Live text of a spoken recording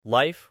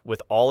Life,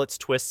 with all its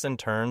twists and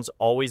turns,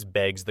 always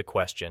begs the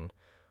question,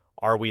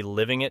 are we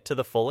living it to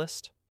the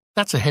fullest?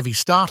 That's a heavy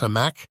starter,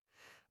 Mac,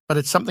 but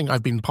it's something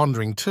I've been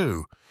pondering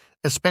too,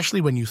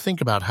 especially when you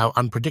think about how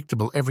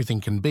unpredictable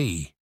everything can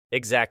be.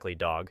 Exactly,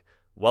 Dog.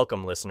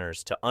 Welcome,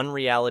 listeners, to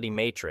Unreality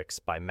Matrix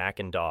by Mac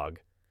and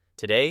Dog.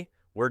 Today,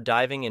 we're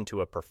diving into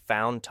a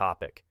profound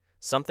topic,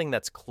 something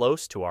that's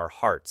close to our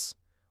hearts,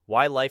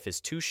 why life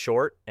is too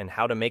short and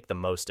how to make the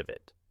most of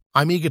it.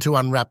 I'm eager to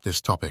unwrap this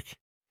topic.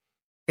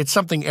 It's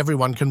something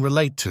everyone can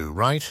relate to,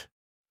 right?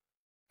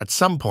 At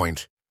some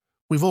point,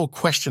 we've all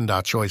questioned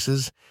our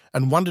choices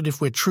and wondered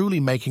if we're truly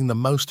making the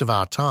most of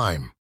our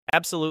time.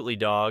 Absolutely,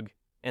 Dog,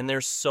 and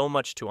there's so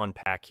much to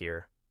unpack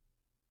here.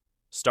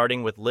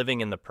 Starting with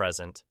living in the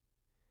present,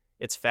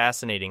 it's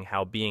fascinating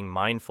how being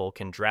mindful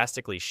can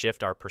drastically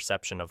shift our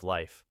perception of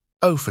life.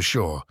 Oh, for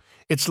sure.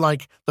 It's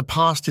like the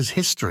past is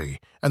history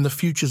and the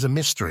future's a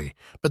mystery,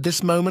 but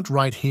this moment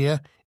right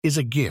here is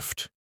a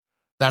gift.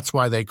 That's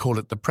why they call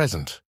it the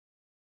present.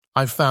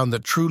 I've found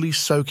that truly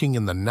soaking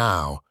in the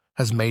now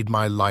has made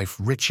my life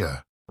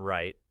richer.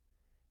 Right.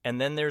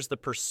 And then there's the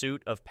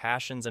pursuit of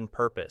passions and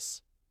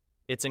purpose.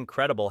 It's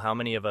incredible how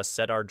many of us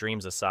set our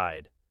dreams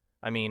aside.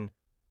 I mean,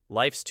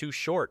 life's too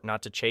short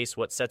not to chase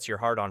what sets your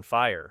heart on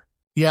fire.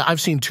 Yeah, I've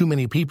seen too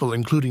many people,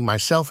 including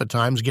myself at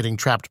times, getting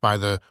trapped by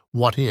the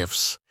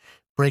what-ifs.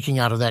 Breaking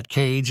out of that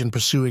cage and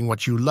pursuing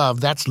what you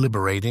love, that's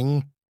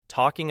liberating.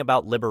 Talking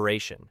about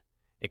liberation,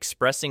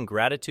 expressing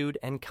gratitude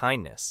and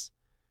kindness.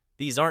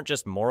 These aren't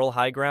just moral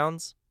high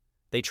grounds,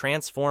 they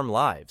transform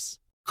lives.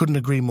 Couldn't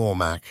agree more,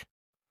 Mac.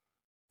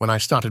 When I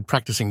started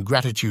practicing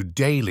gratitude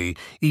daily,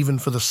 even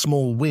for the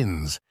small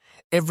wins,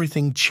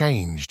 everything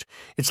changed.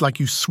 It's like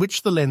you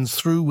switch the lens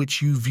through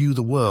which you view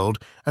the world,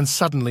 and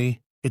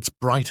suddenly it's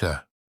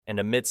brighter. And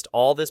amidst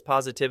all this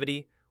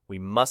positivity, we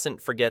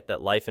mustn't forget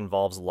that life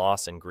involves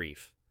loss and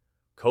grief.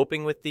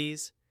 Coping with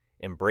these,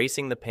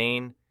 embracing the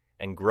pain,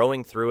 and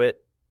growing through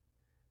it,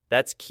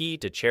 that's key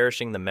to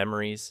cherishing the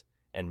memories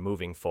and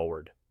moving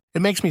forward.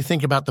 It makes me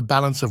think about the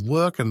balance of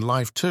work and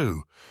life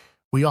too.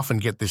 We often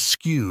get this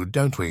skewed,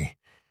 don't we?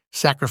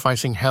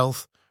 Sacrificing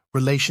health,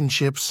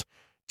 relationships,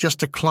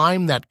 just to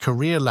climb that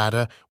career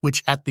ladder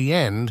which at the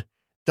end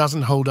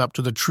doesn't hold up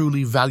to the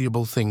truly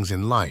valuable things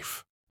in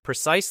life.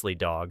 Precisely,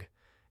 Dog.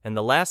 And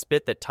the last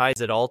bit that ties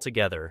it all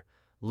together,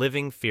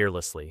 living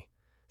fearlessly.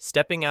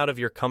 Stepping out of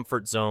your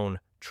comfort zone,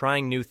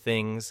 trying new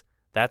things,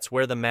 that's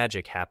where the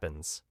magic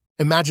happens.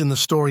 Imagine the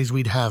stories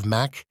we'd have,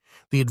 Mac.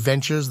 The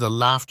adventures, the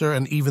laughter,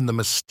 and even the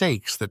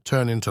mistakes that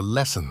turn into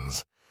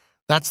lessons.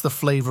 That's the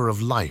flavor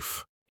of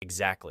life.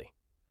 Exactly.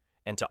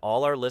 And to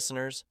all our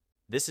listeners,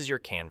 this is your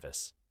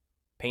canvas.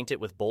 Paint it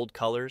with bold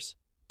colors,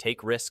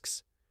 take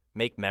risks,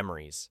 make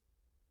memories.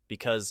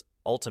 Because,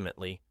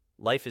 ultimately,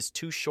 life is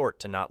too short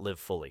to not live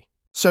fully.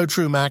 So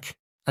true, Mac.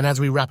 And as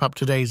we wrap up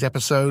today's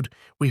episode,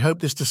 we hope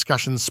this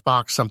discussion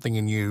sparks something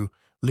in you.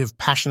 Live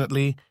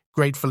passionately,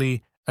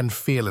 gratefully, and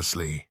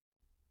fearlessly.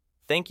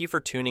 Thank you for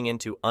tuning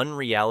into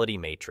Unreality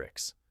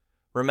Matrix.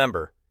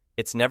 Remember,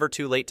 it's never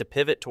too late to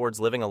pivot towards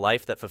living a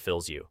life that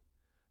fulfills you.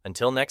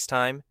 Until next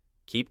time,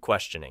 keep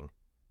questioning,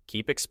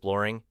 keep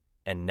exploring,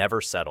 and never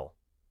settle.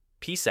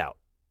 Peace out.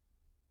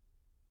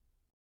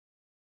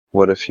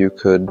 What if you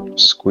could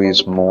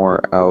squeeze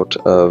more out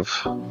of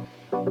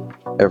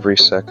every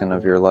second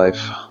of your life?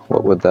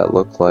 What would that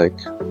look like?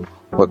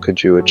 What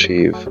could you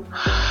achieve?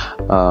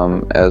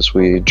 As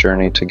we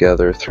journey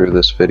together through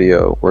this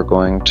video, we're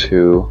going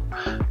to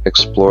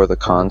explore the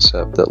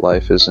concept that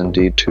life is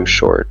indeed too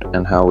short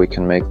and how we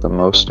can make the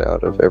most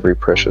out of every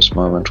precious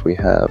moment we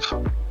have.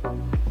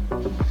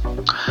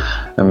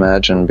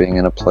 Imagine being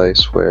in a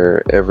place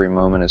where every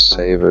moment is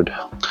savored,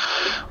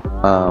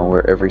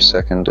 where every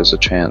second is a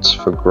chance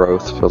for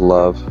growth, for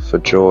love, for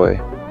joy.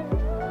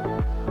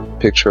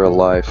 Picture a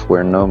life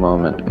where no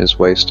moment is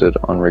wasted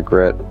on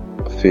regret,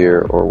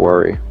 fear, or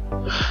worry.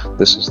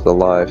 This is the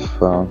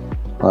life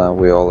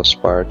we all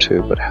aspire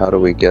to, but how do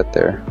we get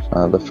there?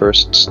 The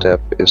first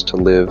step is to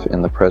live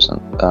in the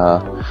present.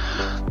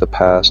 The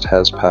past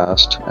has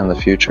passed, and the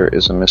future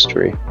is a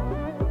mystery.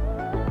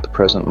 The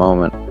present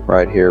moment,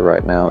 right here,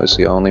 right now, is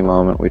the only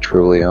moment we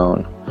truly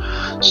own.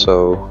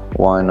 So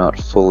why not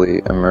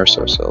fully immerse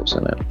ourselves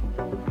in it?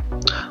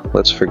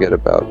 Let's forget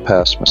about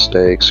past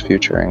mistakes,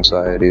 future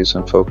anxieties,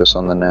 and focus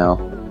on the now.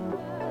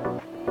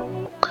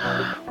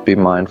 Be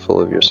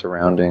mindful of your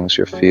surroundings,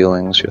 your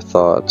feelings, your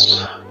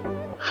thoughts.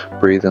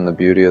 Breathe in the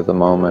beauty of the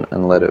moment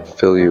and let it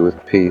fill you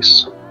with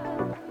peace.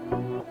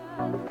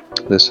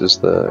 This is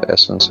the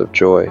essence of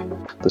joy.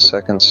 The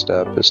second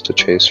step is to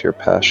chase your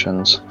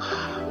passions.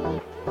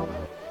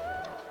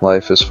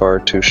 Life is far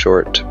too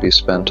short to be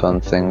spent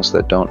on things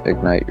that don't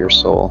ignite your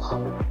soul.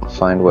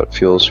 Find what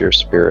fuels your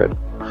spirit,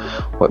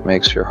 what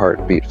makes your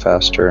heart beat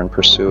faster, and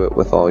pursue it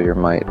with all your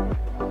might.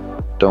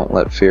 Don't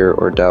let fear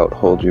or doubt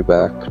hold you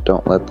back.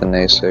 Don't let the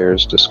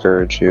naysayers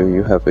discourage you.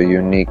 You have a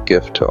unique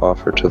gift to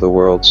offer to the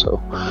world, so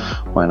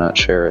why not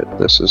share it?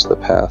 This is the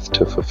path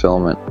to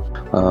fulfillment.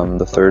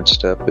 The third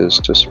step is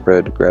to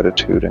spread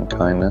gratitude and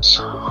kindness.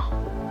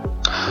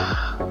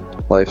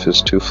 Life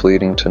is too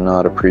fleeting to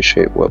not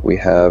appreciate what we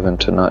have and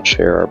to not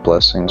share our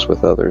blessings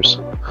with others.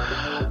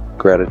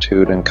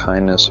 Gratitude and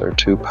kindness are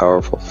two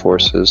powerful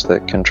forces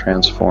that can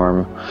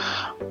transform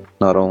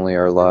not only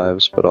our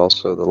lives, but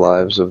also the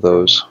lives of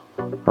those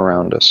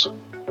around us.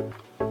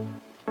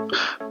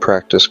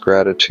 Practice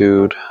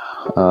gratitude.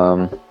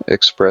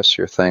 Express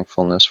your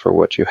thankfulness for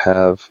what you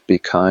have. Be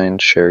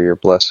kind, share your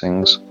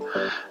blessings,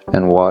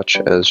 and watch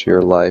as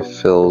your life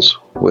fills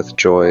with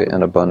joy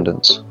and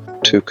abundance.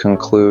 To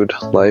conclude,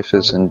 life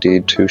is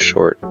indeed too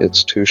short.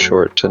 It's too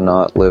short to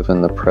not live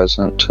in the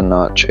present, to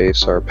not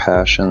chase our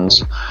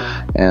passions,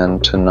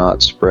 and to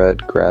not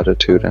spread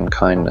gratitude and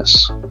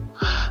kindness.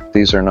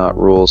 These are not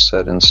rules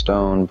set in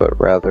stone, but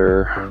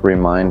rather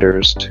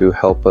reminders to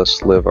help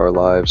us live our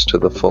lives to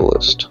the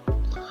fullest.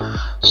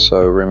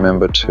 So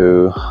remember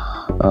to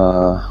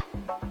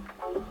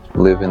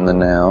live in the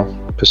now,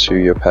 pursue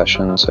your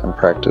passions, and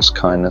practice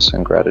kindness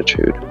and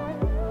gratitude.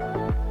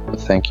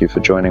 Thank you for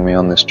joining me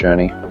on this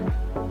journey.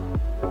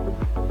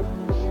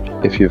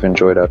 If you've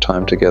enjoyed our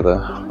time together,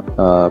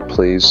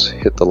 please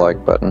hit the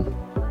like button,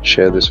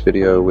 share this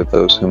video with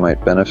those who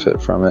might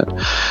benefit from it,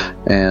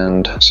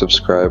 and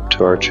subscribe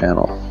to our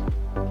channel.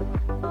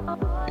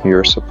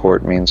 Your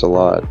support means a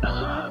lot.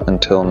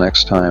 Until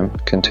next time,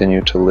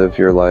 continue to live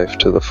your life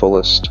to the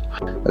fullest.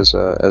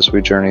 As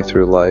we journey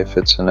through life,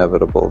 it's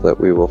inevitable that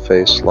we will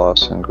face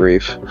loss and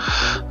grief.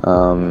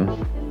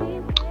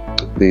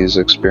 These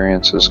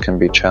experiences can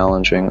be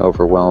challenging,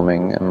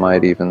 overwhelming, and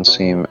might even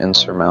seem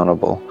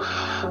insurmountable.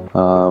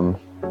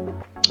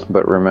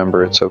 But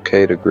remember, it's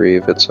okay to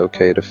grieve, it's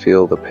okay to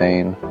feel the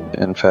pain.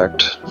 In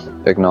fact,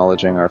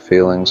 acknowledging our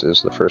feelings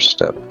is the first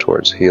step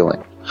towards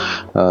healing.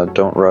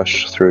 Don't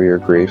rush through your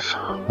grief.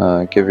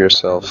 Give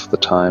yourself the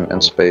time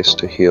and space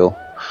to heal.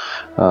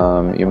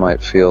 You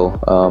might feel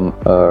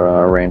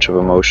a range of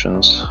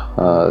emotions,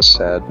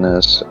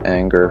 sadness,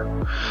 anger,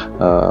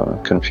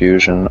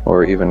 confusion,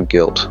 or even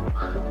guilt.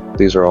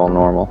 These are all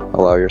normal.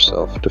 Allow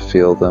yourself to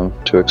feel them,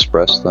 to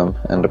express them,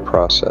 and to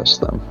process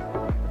them.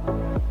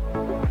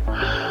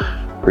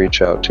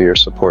 Reach out to your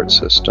support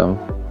system,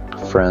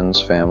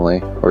 friends,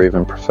 family, or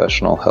even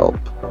professional help.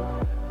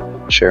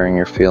 Sharing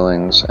your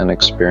feelings and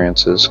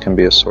experiences can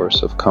be a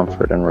source of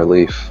comfort and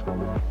relief.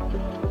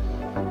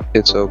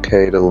 It's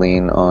okay to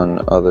lean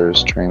on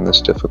others during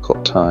this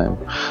difficult time.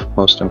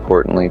 Most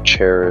importantly,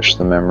 cherish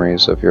the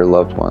memories of your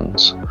loved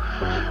ones.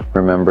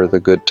 Remember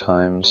the good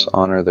times,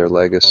 honor their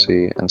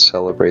legacy, and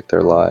celebrate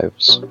their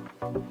lives.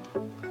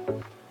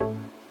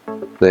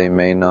 They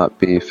may not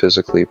be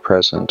physically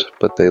present,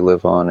 but they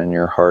live on in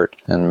your heart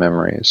and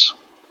memories.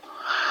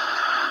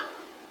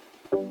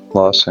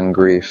 Loss and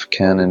grief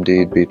can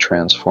indeed be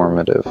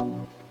transformative.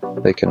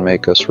 They can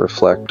make us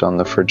reflect on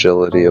the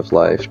fragility of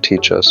life,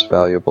 teach us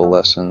valuable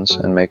lessons,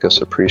 and make us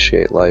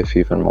appreciate life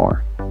even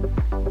more.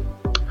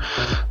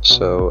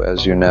 So,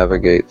 as you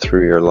navigate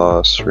through your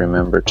loss,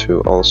 remember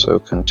to also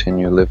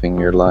continue living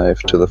your life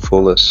to the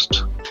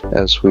fullest.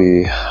 As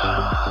we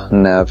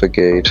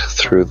navigate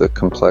through the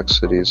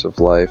complexities of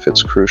life,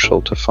 it's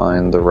crucial to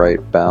find the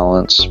right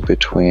balance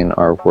between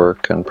our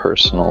work and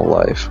personal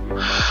life.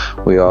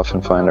 We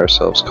often find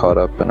ourselves caught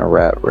up in a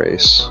rat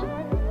race,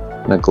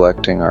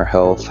 neglecting our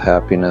health,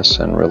 happiness,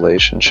 and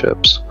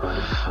relationships.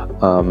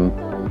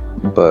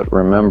 But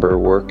remember,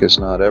 work is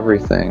not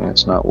everything.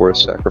 It's not worth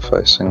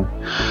sacrificing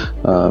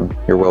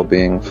your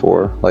well-being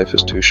for. Life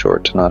is too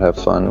short to not have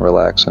fun,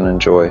 relax, and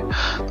enjoy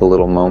the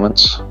little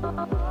moments.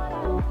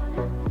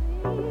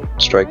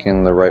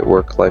 Striking the right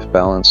work-life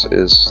balance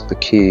is the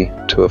key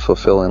to a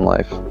fulfilling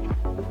life.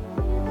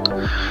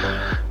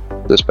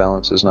 This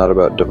balance is not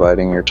about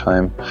dividing your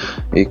time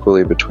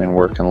equally between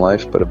work and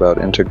life, but about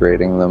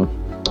integrating them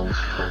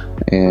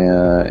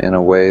in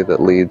a way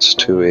that leads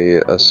to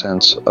a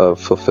sense of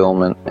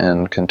fulfillment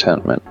and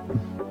contentment.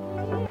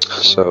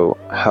 So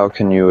how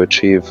can you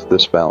achieve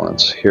this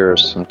balance? Here are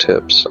some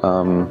tips.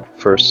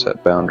 First,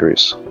 set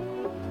boundaries.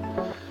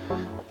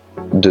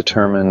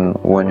 Determine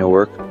when you'll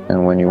work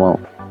and when you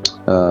won't.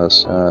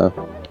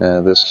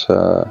 This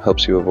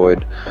helps you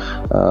avoid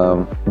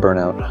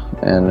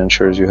burnout and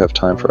ensures you have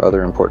time for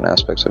other important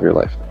aspects of your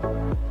life.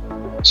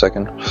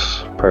 Second,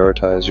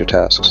 prioritize your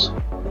tasks.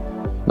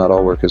 Not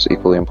all work is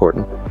equally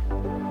important.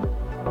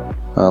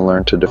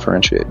 Learn to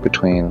differentiate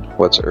between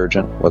what's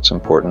urgent, what's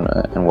important,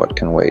 and what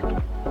can wait.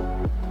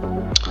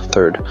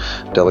 Third,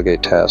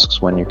 delegate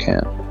tasks when you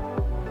can.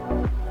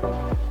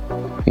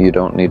 You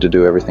don't need to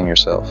do everything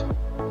yourself.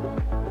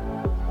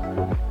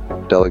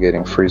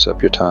 Delegating frees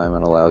up your time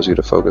and allows you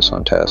to focus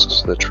on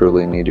tasks that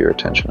truly need your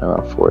attention.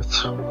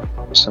 Fourth,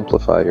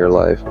 simplify your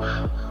life.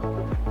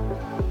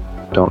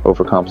 Don't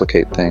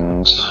overcomplicate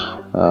things.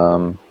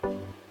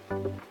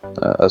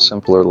 A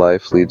simpler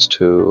life leads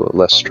to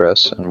less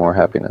stress and more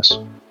happiness.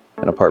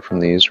 And apart from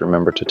these,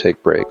 remember to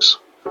take breaks.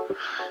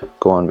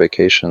 Go on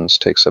vacations,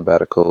 take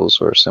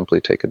sabbaticals, or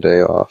simply take a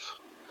day off.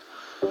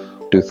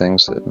 Do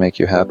things that make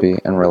you happy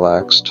and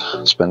relaxed.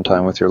 Spend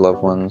time with your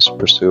loved ones,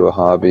 pursue a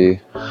hobby,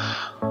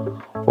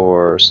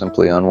 or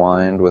simply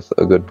unwind with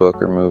a good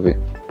book or movie.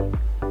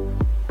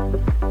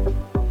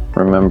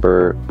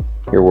 Remember,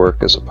 your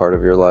work is a part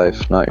of your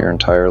life, not your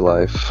entire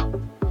life.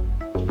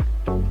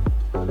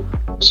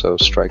 So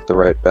strike the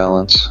right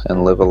balance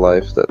and live a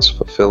life that's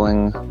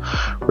fulfilling,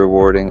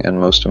 rewarding, and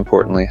most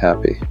importantly,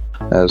 happy.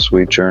 As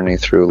we journey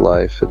through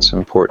life, it's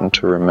important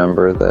to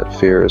remember that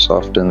fear is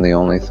often the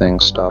only thing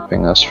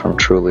stopping us from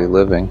truly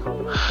living.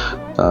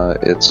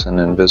 It's an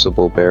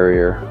invisible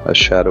barrier, a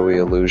shadowy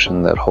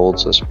illusion that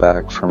holds us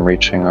back from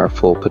reaching our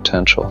full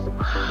potential.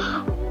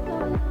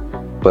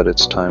 But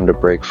it's time to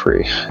break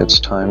free. It's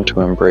time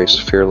to embrace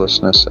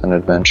fearlessness and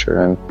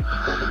adventure. And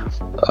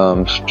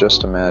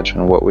just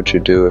imagine, what would you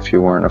do if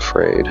you weren't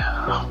afraid?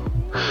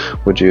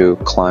 Would you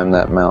climb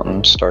that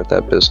mountain, start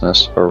that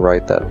business, or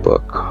write that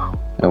book?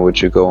 And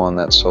would you go on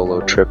that solo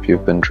trip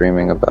you've been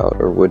dreaming about,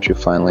 or would you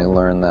finally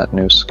learn that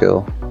new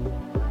skill?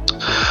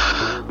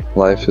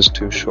 Life is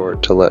too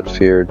short to let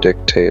fear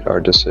dictate our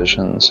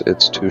decisions.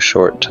 It's too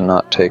short to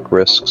not take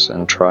risks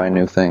and try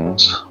new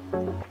things.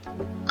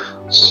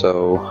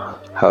 So,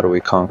 how do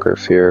we conquer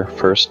fear?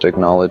 First,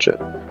 acknowledge it.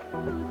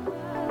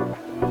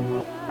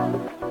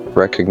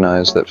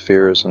 Recognize that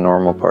fear is a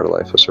normal part of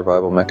life, a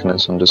survival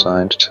mechanism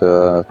designed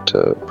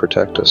to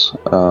protect us.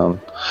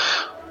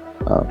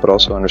 But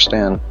also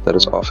understand that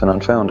it's often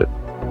unfounded.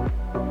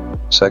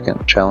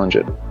 Second, challenge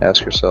it.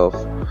 Ask yourself,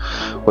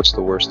 what's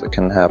the worst that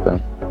can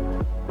happen?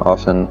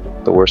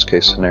 Often, the worst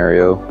case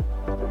scenario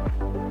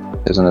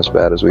isn't as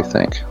bad as we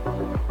think.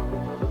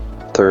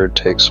 Third,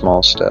 take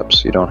small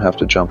steps. You don't have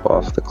to jump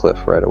off the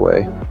cliff right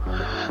away.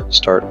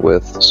 Start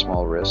with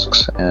small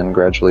risks and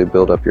gradually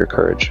build up your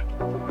courage.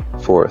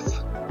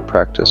 Fourth,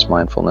 practice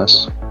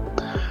mindfulness.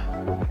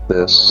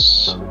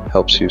 This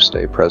helps you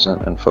stay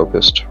present and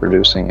focused,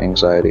 reducing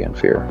anxiety and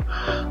fear.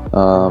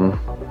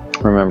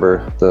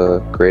 Remember, the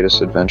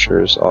greatest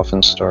adventures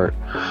often start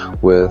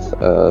with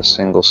a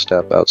single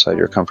step outside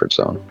your comfort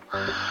zone.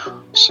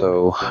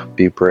 So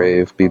be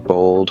brave, be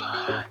bold,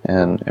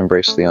 and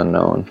embrace the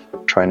unknown.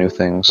 Try new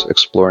things,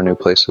 explore new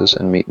places,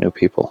 and meet new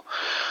people.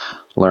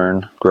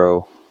 Learn,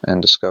 grow,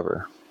 and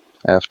discover.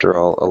 After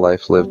all, a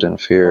life lived in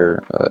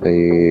fear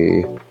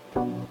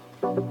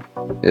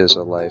is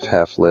a life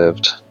half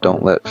lived.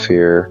 Don't let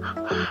fear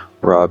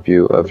rob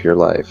you of your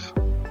life.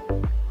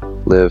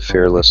 Live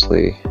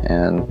fearlessly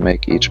and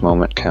make each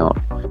moment count.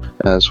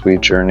 As we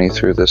journey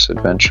through this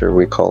adventure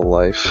we call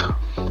life,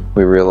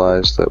 we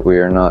realize that we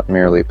are not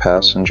merely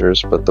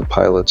passengers, but the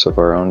pilots of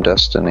our own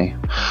destiny.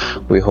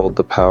 We hold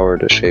the power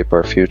to shape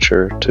our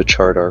future, to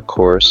chart our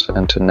course,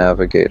 and to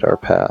navigate our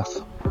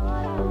path.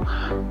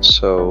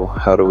 So,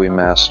 how do we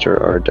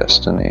master our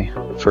destiny?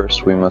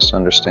 First, we must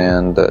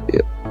understand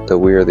that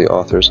we are the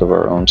authors of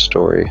our own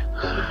story.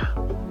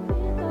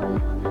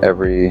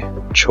 Every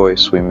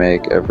choice we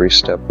make, every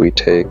step we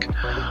take,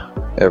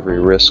 every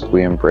risk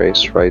we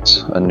embrace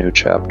writes a new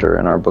chapter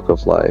in our book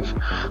of life.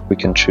 We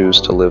can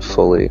choose to live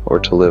fully or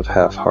to live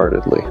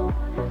half-heartedly.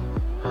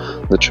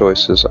 The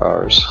choice is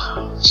ours.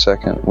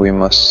 Second, we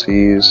must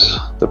seize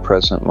the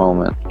present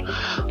moment.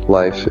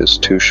 Life is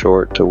too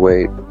short to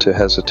wait, to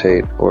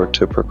hesitate, or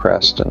to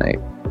procrastinate.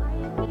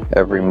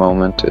 Every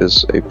moment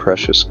is a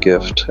precious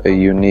gift, a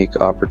unique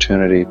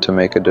opportunity to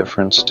make a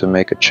difference, to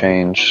make a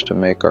change, to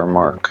make our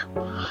mark.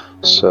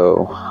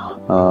 So,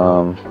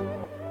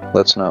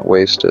 let's not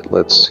waste it.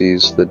 Let's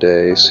seize the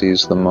day,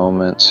 seize the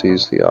moment,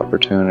 seize the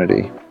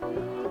opportunity.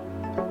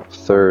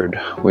 Third,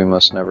 we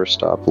must never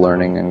stop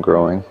learning and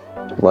growing.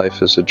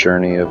 Life is a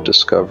journey of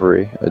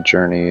discovery, a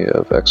journey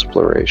of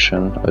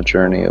exploration, a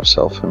journey of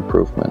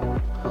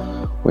self-improvement.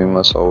 We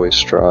must always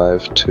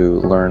strive to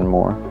learn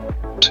more,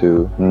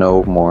 to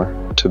know more,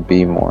 to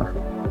be more.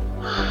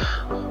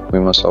 We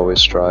must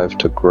always strive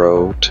to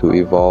grow, to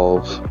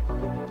evolve,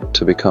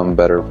 to become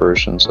better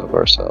versions of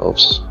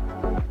ourselves.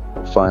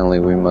 Finally,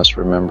 we must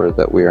remember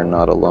that we are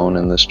not alone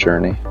in this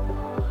journey.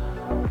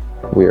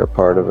 We are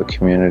part of a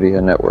community,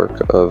 a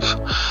network of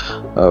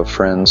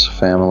friends,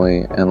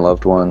 family, and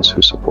loved ones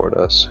who support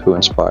us, who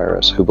inspire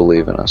us, who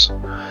believe in us.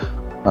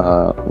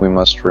 We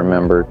must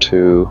remember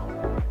to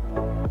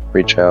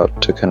reach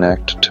out, to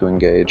connect, to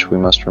engage. We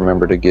must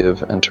remember to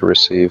give and to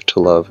receive, to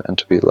love and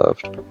to be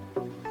loved.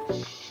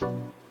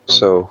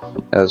 So,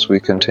 as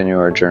we continue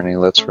our journey,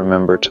 let's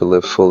remember to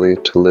live fully,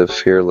 to live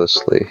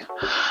fearlessly,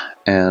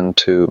 and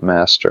to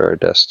master our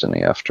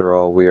destiny. After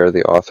all, we are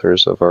the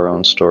authors of our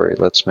own story.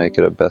 Let's make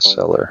it a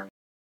bestseller.